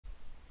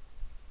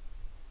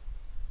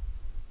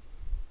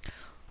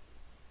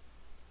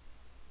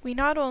we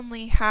not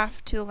only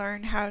have to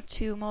learn how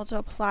to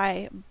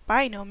multiply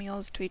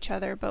binomials to each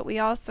other, but we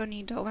also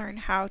need to learn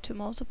how to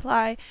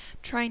multiply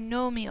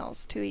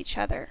trinomials to each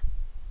other.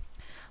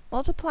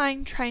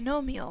 Multiplying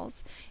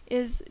trinomials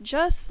is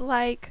just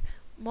like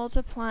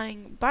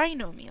multiplying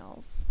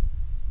binomials.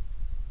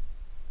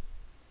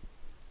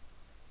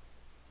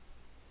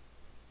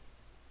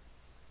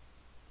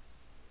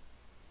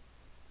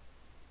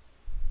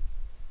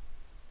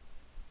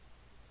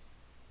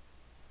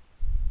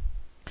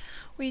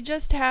 We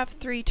just have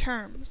three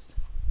terms.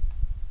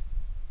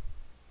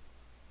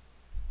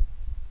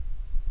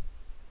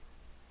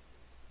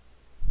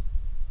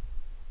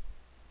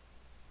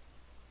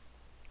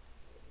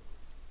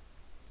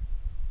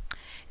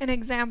 In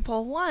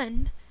example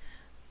 1,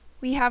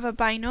 we have a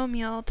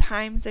binomial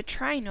times a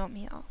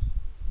trinomial.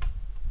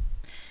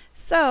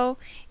 So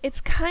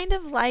it's kind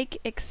of like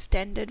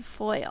extended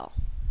FOIL.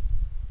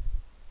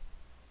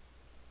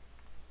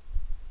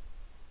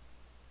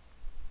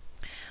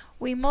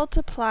 We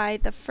multiply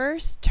the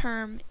first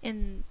term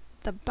in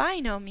the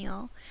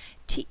binomial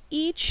to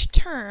each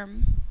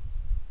term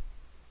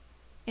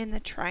in the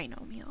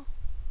trinomial.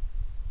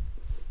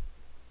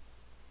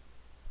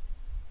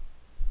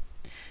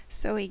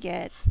 So we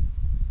get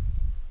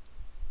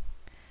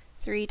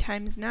 3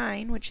 times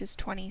 9, which is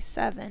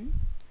 27,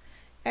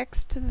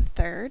 x to the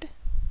third,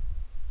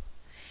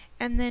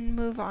 and then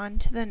move on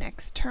to the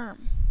next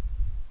term.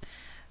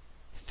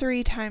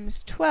 3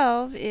 times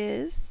 12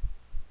 is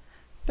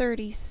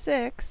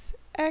 36,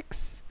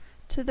 x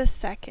to the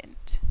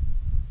second.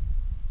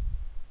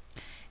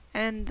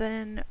 And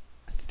then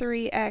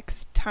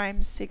 3x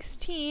times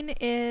 16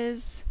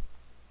 is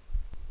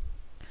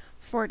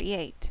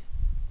 48.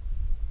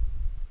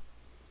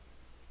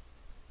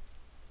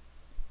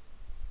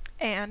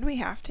 And we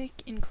have to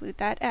include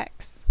that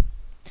x.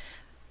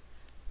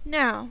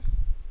 Now,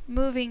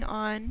 moving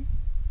on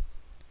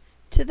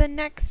to the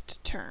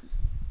next term.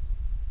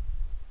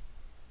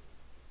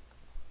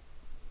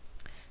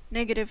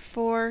 Negative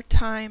 4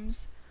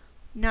 times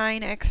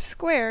 9x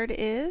squared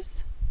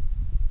is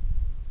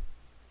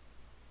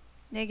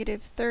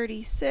negative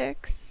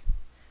 36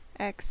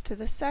 x to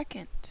the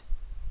second.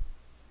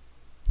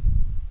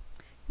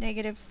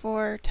 Negative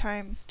 4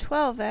 times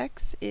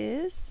 12x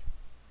is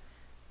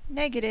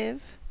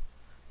negative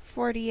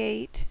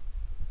 48x,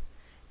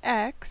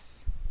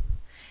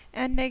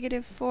 and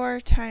negative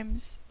 4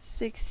 times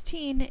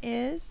 16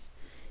 is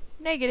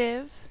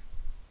negative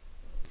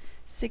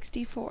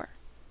 64.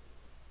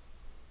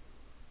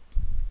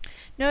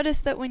 Notice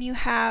that when you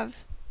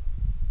have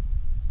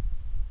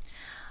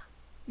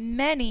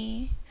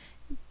many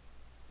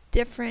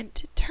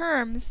different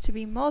terms to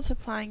be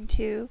multiplying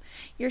to,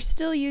 you're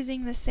still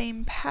using the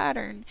same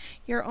pattern.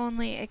 You're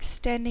only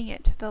extending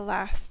it to the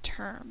last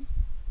term.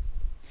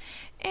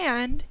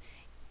 And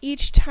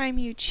each time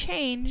you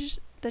change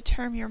the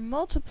term you're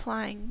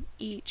multiplying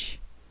each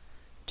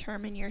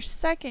term in your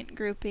second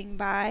grouping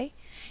by,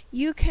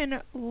 you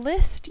can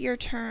list your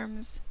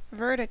terms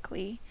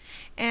vertically,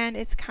 and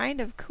it's kind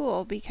of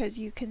cool because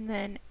you can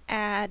then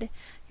add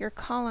your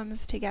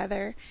columns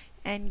together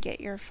and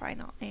get your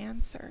final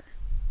answer.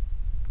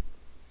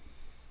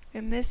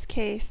 In this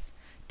case,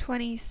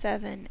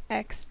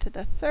 27x to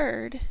the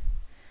third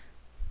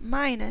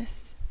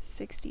minus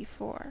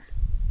 64.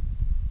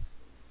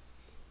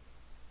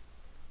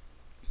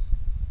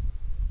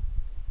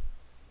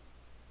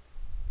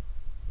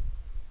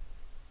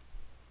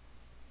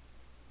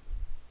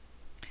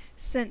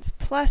 Since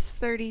plus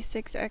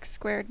 36x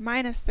squared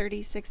minus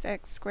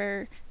 36x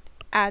squared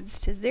adds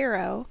to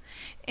 0,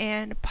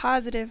 and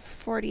positive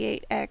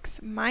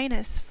 48x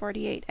minus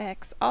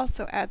 48x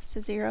also adds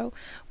to 0,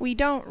 we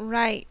don't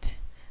write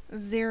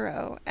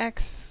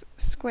 0x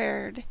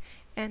squared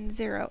and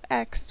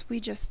 0x,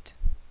 we just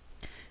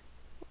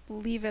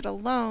leave it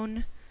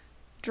alone,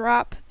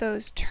 drop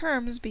those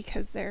terms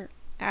because they're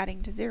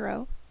adding to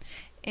 0,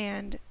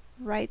 and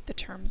write the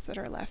terms that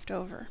are left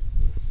over.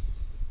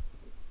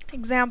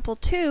 Example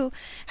 2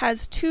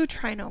 has two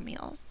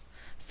trinomials.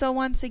 So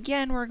once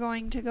again, we're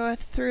going to go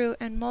through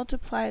and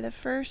multiply the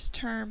first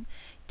term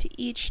to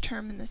each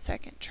term in the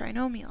second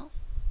trinomial.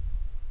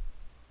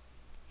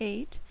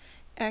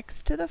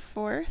 8x to the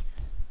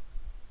fourth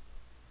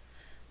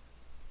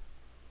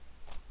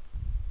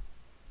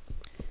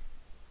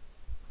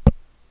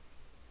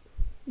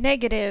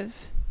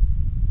negative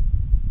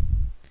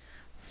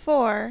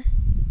 4x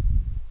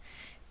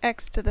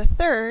to the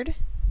third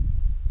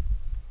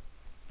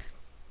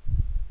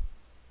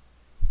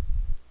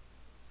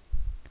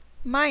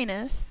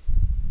minus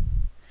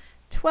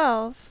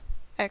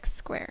 12x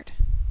squared.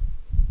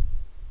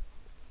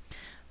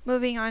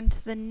 Moving on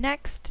to the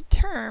next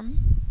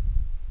term,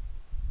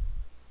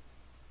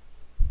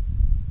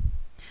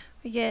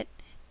 we get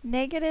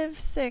negative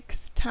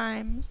 6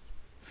 times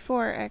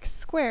 4x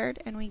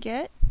squared, and we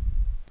get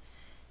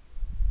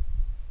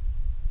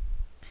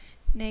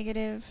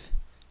negative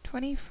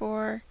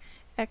 24x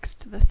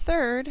to the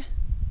third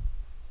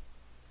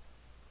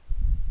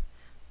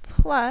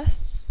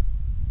plus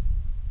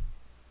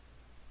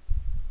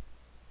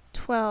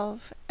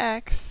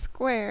 12x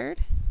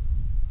squared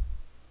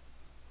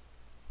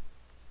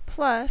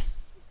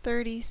plus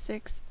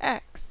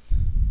 36x.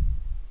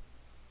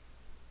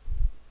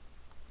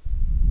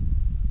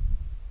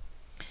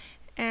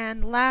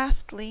 And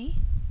lastly,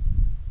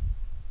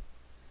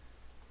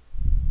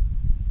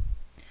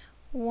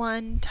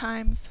 1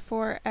 times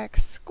 4x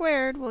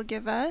squared will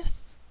give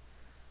us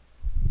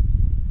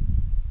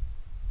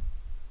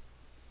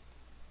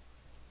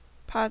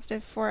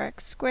positive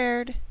 4x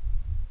squared,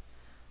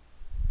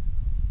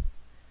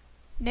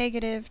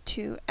 negative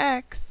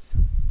 2x,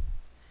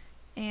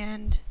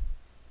 and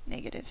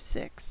negative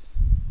 6.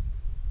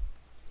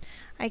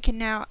 I can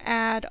now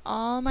add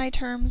all my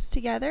terms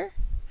together.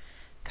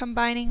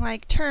 Combining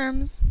like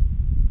terms,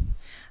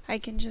 I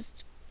can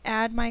just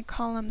add my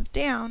columns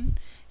down,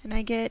 and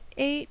I get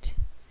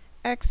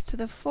 8x to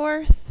the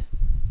 4th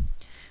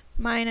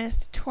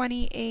minus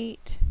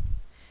 28x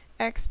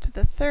to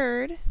the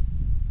 3rd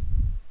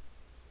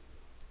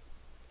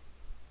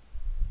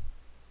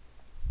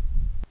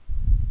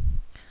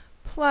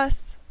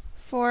plus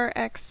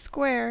 4x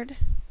squared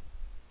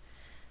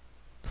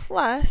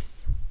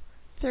plus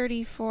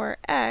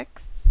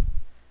 34x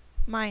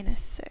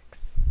minus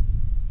 6.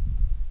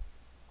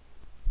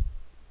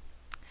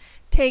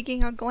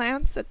 Taking a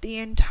glance at the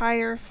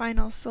entire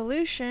final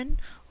solution,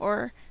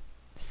 or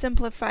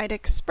simplified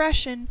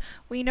expression,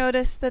 we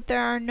notice that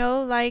there are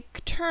no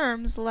like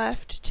terms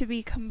left to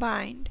be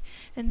combined,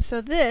 and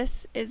so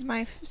this is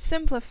my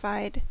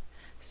simplified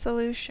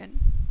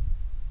solution.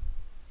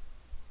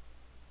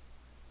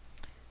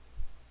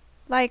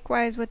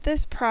 Likewise, with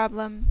this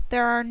problem,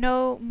 there are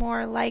no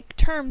more like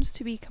terms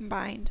to be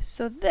combined,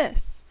 so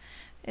this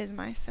is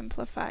my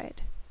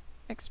simplified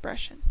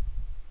expression.